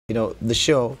the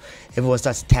show, everyone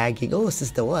starts tagging, oh,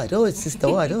 sister what? Oh, it's sister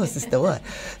what? Oh, sister what?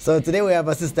 So today we have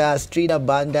our sister Strina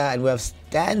Banda, and we have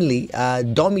Stanley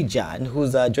Domijan,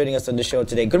 who's joining us on the show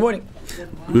today. Good morning.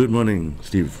 Good morning,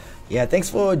 Steve. Yeah, thanks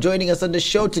for joining us on the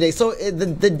show today. So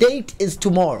the date is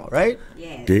tomorrow, right?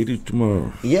 Yes. Date is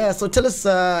tomorrow. Yeah, so tell us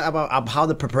about how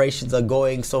the preparations are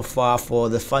going so far for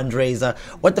the fundraiser,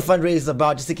 what the fundraiser is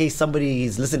about, just in case somebody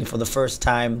is listening for the first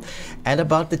time, and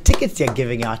about the tickets you're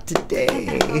giving out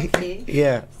today. Okay.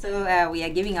 Yeah. So we are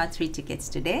giving out 3 tickets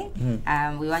today.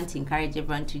 We want to encourage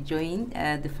everyone to join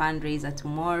the fundraiser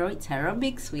tomorrow. It's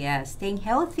aerobics. We are staying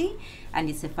healthy, and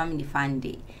it's a family fun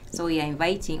day. So we are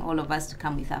inviting all of us to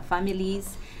come with our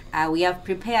families. We have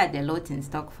prepared a lot in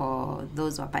stock for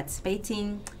those who are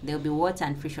participating. There will be water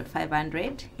and free shot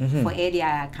 500 for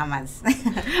area comers.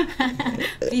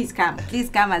 Please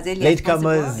come as early as possible.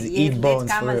 Latecomers eat bones.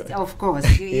 Of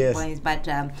course, you Yes. eat bones, but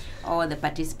all the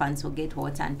participants will get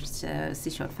water and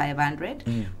free shot 500.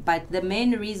 But the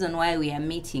main reason why we are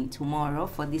meeting tomorrow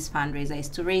for this fundraiser is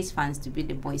to raise funds to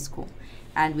build a boys' school.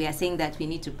 And we are saying that we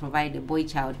need to provide a boy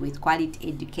child with quality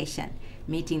education,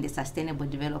 meeting the sustainable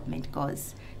development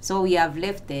goals. So we have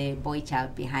left the boy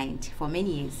child behind for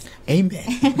many years.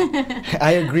 Amen.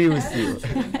 I agree with you.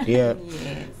 Yeah.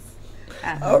 Yes.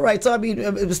 All right. So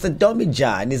Mr.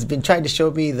 Domijan has been trying to show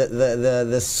me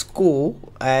the school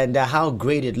and how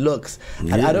great it looks.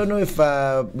 Yes. And I don't know if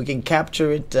we can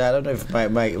capture it. I don't know if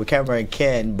my camera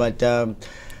can, but.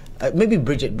 Maybe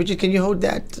Bridget, can you hold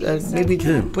that? Maybe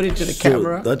put it to the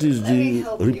camera. That is the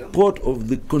report of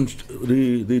the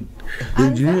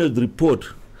engineer's report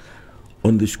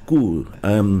on the school.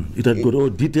 It has got all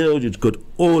details. It's got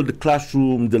all the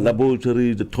classrooms, the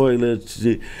laboratories, the toilets,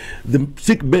 the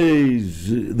sick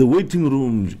bays, the waiting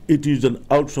rooms. It is an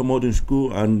ultra-modern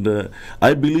school, and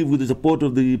I believe with the support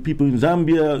of the people in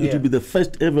Zambia, it will be the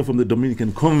first ever from the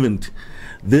Dominican Convent.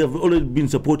 They have already been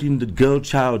supporting the girl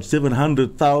child.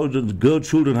 700,000 girl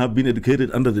children have been educated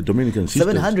under the Dominican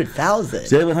system. 700,000?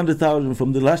 700,000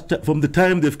 from the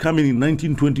time they've come in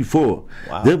 1924.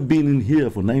 Wow. They've been in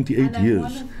here for 98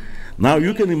 years. Now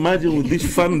you can imagine with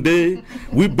this fun day,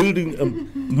 we're building a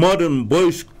modern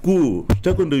boys' school,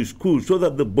 secondary school, so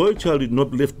that the boy child is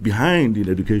not left behind in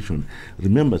education.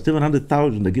 Remember,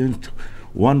 700,000 against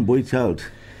one boy child.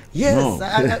 Yes, No.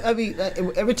 I mean,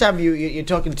 every time you're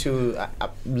talking to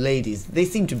ladies, they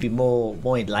seem to be more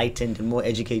enlightened and more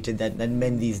educated than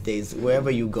men these days, wherever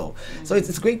you go. So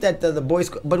it's great that the boys.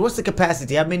 But what's the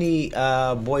capacity? How many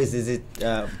boys is it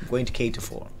going to cater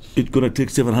for? It's going to take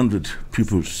 700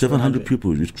 pupils. 700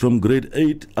 pupils. It's from grade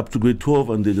 8 up to grade 12,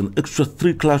 and there's an extra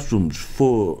 3 classrooms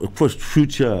for first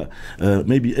future,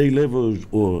 maybe A levels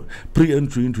or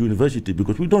pre-entry into university,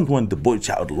 because we don't want the boy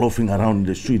child loafing around in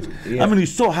the street. Yeah. I mean,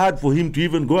 it's so hard for him to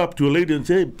even go up to a lady and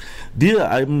say, "Dear,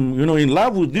 I'm in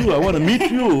love with you. I want to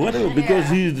meet you," whatever, because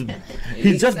he's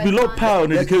just below par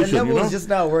in education. The level is just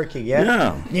not working. Yeah.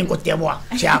 Yeah. And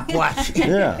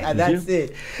that's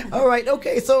it. All right.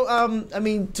 Okay. So I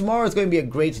mean, tomorrow is going to be a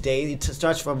great day. It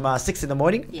starts from 6 in the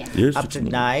morning Yes, up to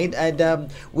 9, and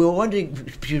we were wondering.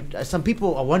 Some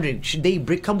people are wondering, should they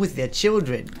come with their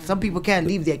children? Some people can't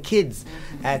leave their kids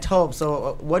at home.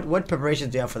 So what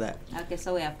preparations do you have for that? Okay,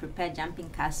 so we have prepared jumping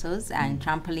castles and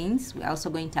trampolines. We're also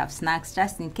going to have snacks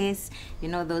just in case,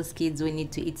 those kids will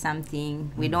need to eat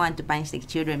something. We don't want to punish the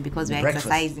children because we're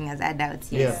exercising as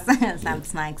adults. Yes. Yeah. Some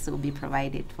snacks will be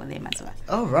provided for them as well.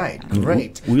 All right,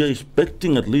 great. We are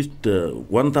expecting at least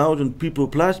 1,000 people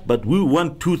plus, but we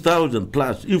want 2,000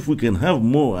 plus if we can have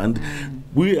more. And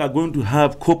we are going to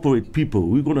have corporate people.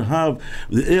 We're going to have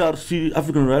the ARC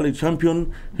African Rally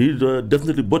Champion. He's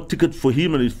definitely bought tickets for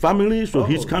him and his family, so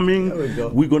he's coming. There we go.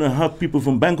 We're going to have people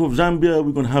from Bank of Zambia.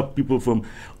 We're going to have people from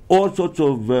all sorts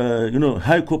of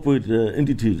high corporate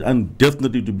entities, and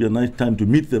definitely to be a nice time to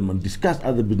meet them and discuss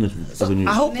other business avenues.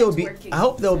 I hope there'll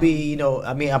be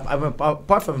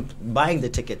apart from buying the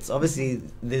tickets, obviously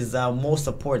there's more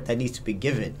support that needs to be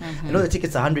given. I know the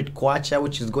tickets are 100 kwacha,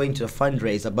 which is going to a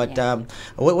fundraiser, but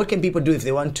what can people do if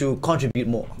they want to contribute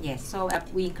more? Yes, so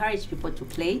we encourage people to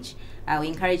pledge. We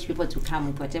encourage people to come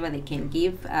with whatever they can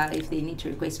give. If they need to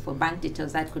request for bank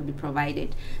details, that could be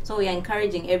provided. So we are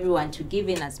encouraging everyone to give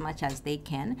in as much as they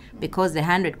can, because the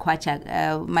 100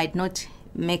 kwacha might not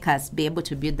make us be able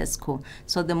to build the school.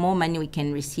 So the more money we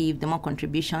can receive, the more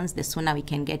contributions, the sooner we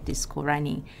can get this school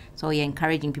running. So we are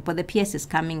encouraging people. The PS is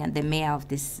coming and the mayor of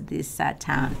this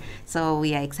town. So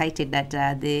we are excited that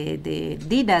the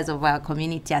leaders of our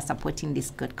community are supporting this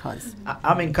good cause.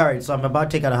 I'm encouraged. So I'm about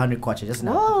to take out 100 kwacha just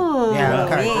now. Oh, yeah, I'm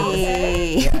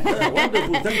encouraged.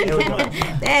 Wonderful. Thank you so much.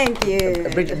 Thank you.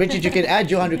 Bridget, you can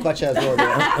add your 100 kwacha as well. There.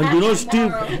 And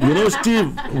Steve,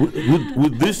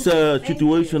 with this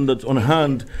situation that's on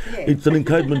hand, it's an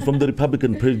encouragement from the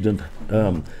Republican president,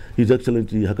 His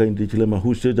Excellency Hakainde Hichilema,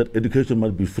 who says that education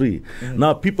must be free.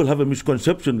 Now, people have a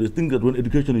misconception. They think that when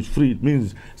education is free, it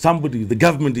means the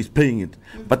government is paying it.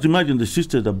 But imagine the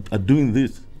sisters are doing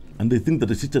this, and they think that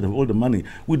the sisters have all the money.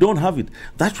 We don't have it.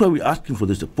 That's why we're asking for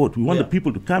the support. We want the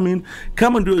people to come in,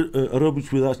 come and do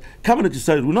aerobics with us, come and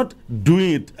exercise. We're not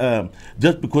doing it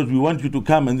just because we want you to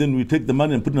come and then we take the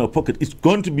money and put it in our pocket. It's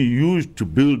going to be used to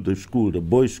build the school, the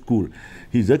boys' school.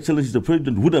 His Excellency the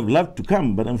President would have loved to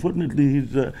come, but unfortunately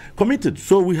he's committed.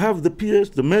 So we have the PS,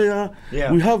 the mayor,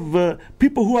 we have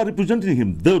people who are representing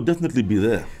him. They'll definitely be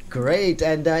there. Great.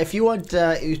 And if you want,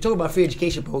 you talk about free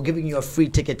education, but we're giving you a free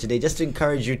ticket today just to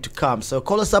encourage you to come. So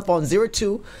call us up on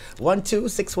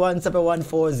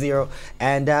 02-1261-7140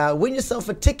 and win yourself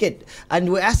a ticket.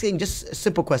 And we're asking just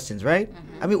simple questions, right?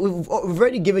 I mean, we've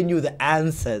already given you the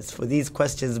answers for these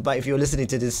questions, but if you're listening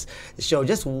to this show,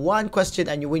 just one question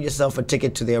and you win yourself a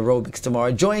ticket to the aerobics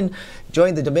tomorrow. Join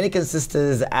the Dominican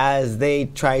Sisters as they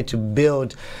try to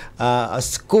build a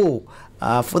school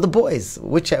for the boys,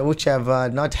 which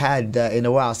have not had in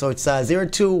a while. So it's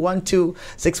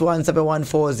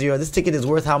 02-1261-7140. This ticket is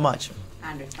worth how much?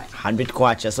 100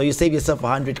 kwacha. So you save yourself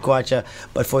 100 kwacha,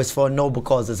 but it's for a noble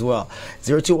cause as well.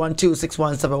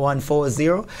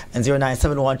 02-1261-7140 and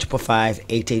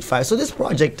 0971-555-885. So this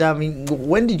project, I mean,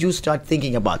 when did you start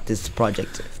thinking about this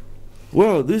project?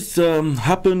 Well, this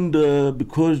happened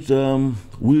because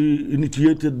we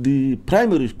initiated the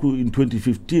primary school in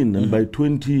 2015, and by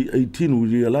 2018 we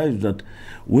realized that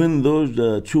when those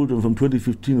children from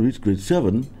 2015 reach grade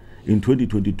 7, in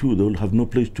 2022 they will have no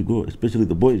place to go, especially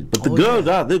the boys. But the girls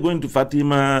they're going to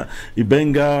Fatima,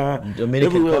 Ibenga, Dominican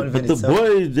everywhere. Convent But the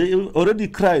boys, they already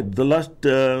cried the last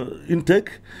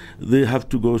intake. They have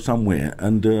to go somewhere.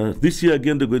 And this year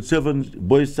again, the grade 7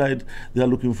 boys side, they are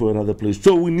looking for another place.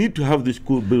 So we need to have this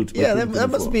school built. Yeah, that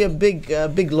must be a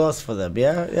big loss for them.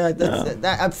 Yeah.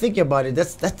 I'm thinking about it.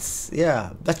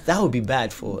 That would be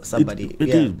bad for somebody. It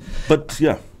is. But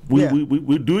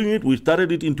we're doing it. We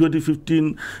started it in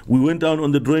 2015. We went down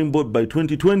on the drawing board by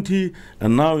 2020,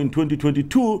 and now in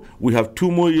 2022 we have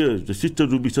 2 more years. The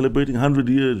sisters will be celebrating 100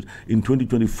 years in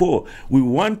 2024. We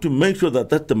want to make sure that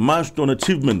that's the milestone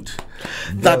achievement,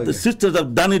 that the sisters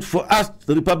have done it for us,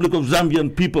 the Republic of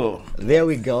Zambian people. There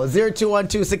we go.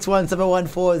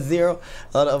 02-1261-7140.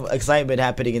 A lot of excitement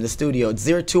happening in the studio.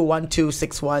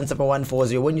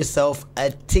 02-1261-7140. Win yourself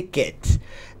a ticket.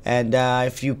 And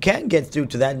if you can get through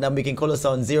to that number, you can call us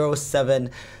on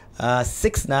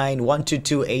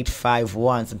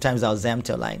 0769-122-851. Sometimes our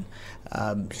Zamtel line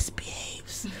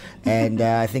misbehaves. And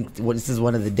I think this is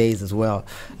one of the days as well.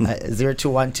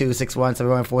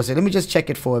 02-1261-7140. Let me just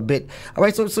check it for a bit. All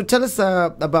right, so tell us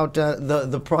about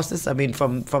the process. I mean,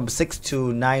 from 6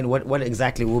 to 9, what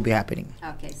exactly will be happening?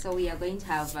 Okay, so we are going to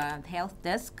have a health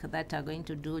desk that are going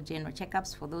to do general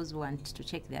checkups for those who want to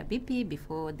check their BP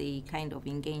before they kind of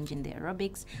engage in the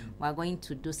aerobics. We're going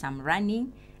to do some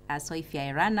running. So if you're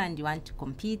a runner and you want to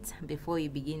compete before you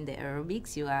begin the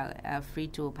aerobics, you are free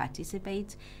to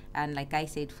participate. And like I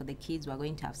said, for the kids, we're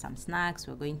going to have some snacks,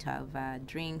 we're going to have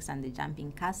drinks and the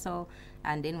jumping castle,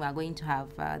 and then we're going to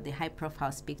have the high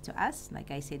profile speak to us. Like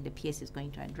I said, the PS is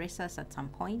going to address us at some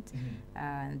point.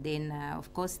 Then,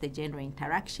 of course, the general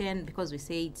interaction, because we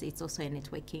say it's also a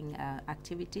networking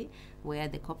activity where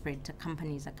the corporate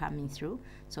companies are coming through,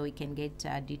 so we can get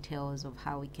details of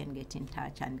how we can get in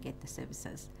touch and get the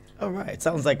services. All right,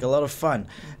 sounds like a lot of fun.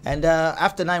 And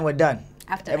after 9, we're done.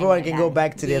 Everyone can go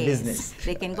back to their business.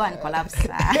 They can go and collapse,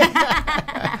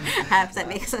 have some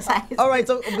exercise. All right,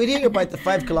 so we're hearing about the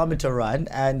 5-kilometer run,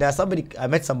 and I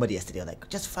met somebody yesterday, like,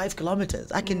 just 5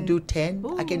 kilometers. I can do 10.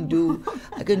 I can do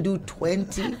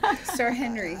 20. Sir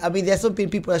Henry. I mean, there's some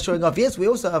people are showing up. Yes, we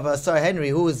also have Sir Henry,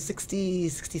 who is 60,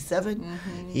 67.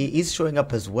 He's showing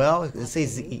up as well. He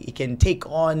says he can take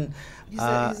on. He's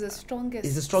the strongest.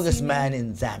 He's the strongest man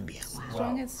in Zambia. Wow.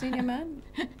 Strongest senior man?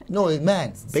 No,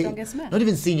 man. Strongest man. Not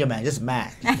even senior man, just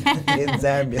man in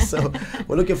Zambia. So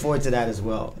we're looking forward to that as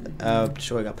well. well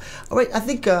showing up. All right, I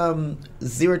think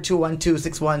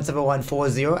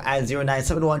 0212617140 and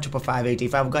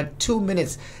 0971555885. I've got 2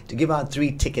 minutes to give out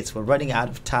 3 tickets. We're running out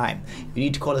of time. You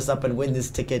need to call us up and win this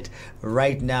ticket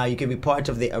right now. You can be part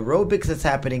of the aerobics that's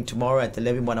happening tomorrow at the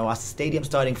Levi Mwanawasa Stadium,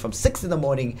 starting from 6 in the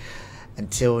morning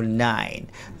until 9.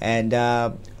 And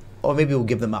or maybe we'll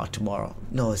give them out tomorrow.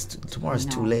 No, tomorrow's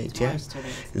too late, yeah?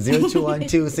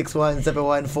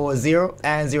 0212617140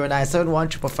 and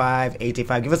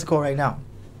 0971555885. Give us a call right now.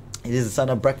 It is the Sun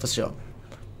Up Breakfast Show.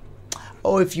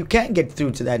 Oh, if you can't get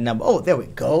through to that number. Oh, there we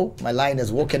go. My line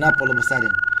has woken up all of a sudden.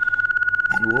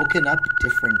 And woken up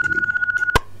differently.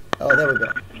 Oh, there we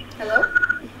go. Hello?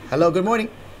 Hello, good morning.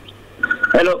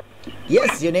 Hello.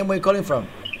 Yes, your name, where are you calling from?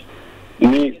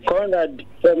 Me, Conrad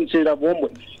from Sirabombo.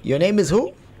 Your name is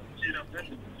who?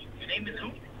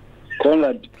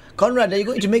 Conrad. Conrad, are you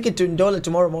going to make it to Ndola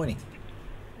tomorrow morning?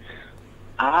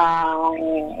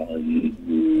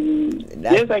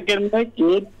 Yes, I can make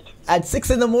it. At 6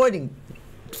 in the morning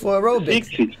for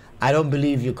aerobics? 6. I don't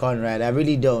believe you, Conrad. I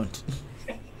really don't.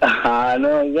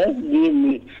 No, just give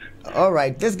me. All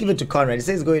right, let's give it to Conrad. He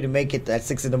says he's going to make it at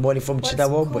 6 in the morning from What's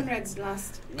Chitawombo. Conrad's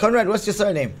last name? Conrad, what's your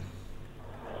surname?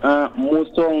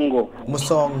 Musongo.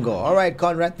 Musongo. All right,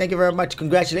 Conrad, thank you very much.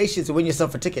 Congratulations, you win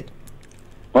yourself a ticket.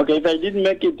 Okay, if I didn't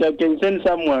make it, I can send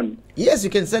someone. Yes, you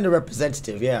can send a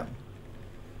representative, yeah.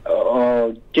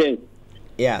 Okay.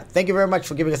 Yeah, thank you very much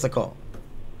for giving us a call.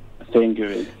 Thank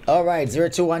you. All right,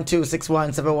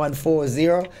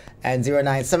 0212617140 and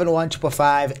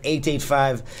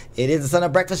 0971555885. It is the Sun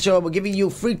Up Breakfast Show. We're giving you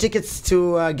free tickets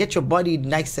to get your body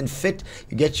nice and fit.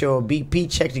 You get your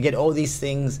BP checked. You get all these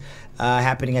things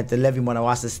happening at the Levi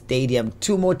Mwanawasa Stadium.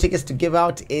 2 more tickets to give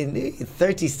out in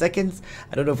 30 seconds.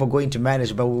 I don't know if we're going to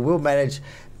manage, but we will manage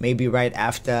maybe right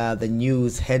after the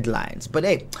news headlines. But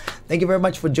hey, thank you very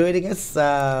much for joining us,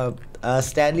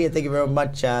 Stanley, and thank you very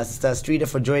much, Sister Streeter,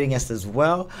 for joining us as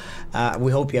well.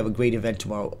 We hope you have a great event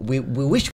tomorrow. We wish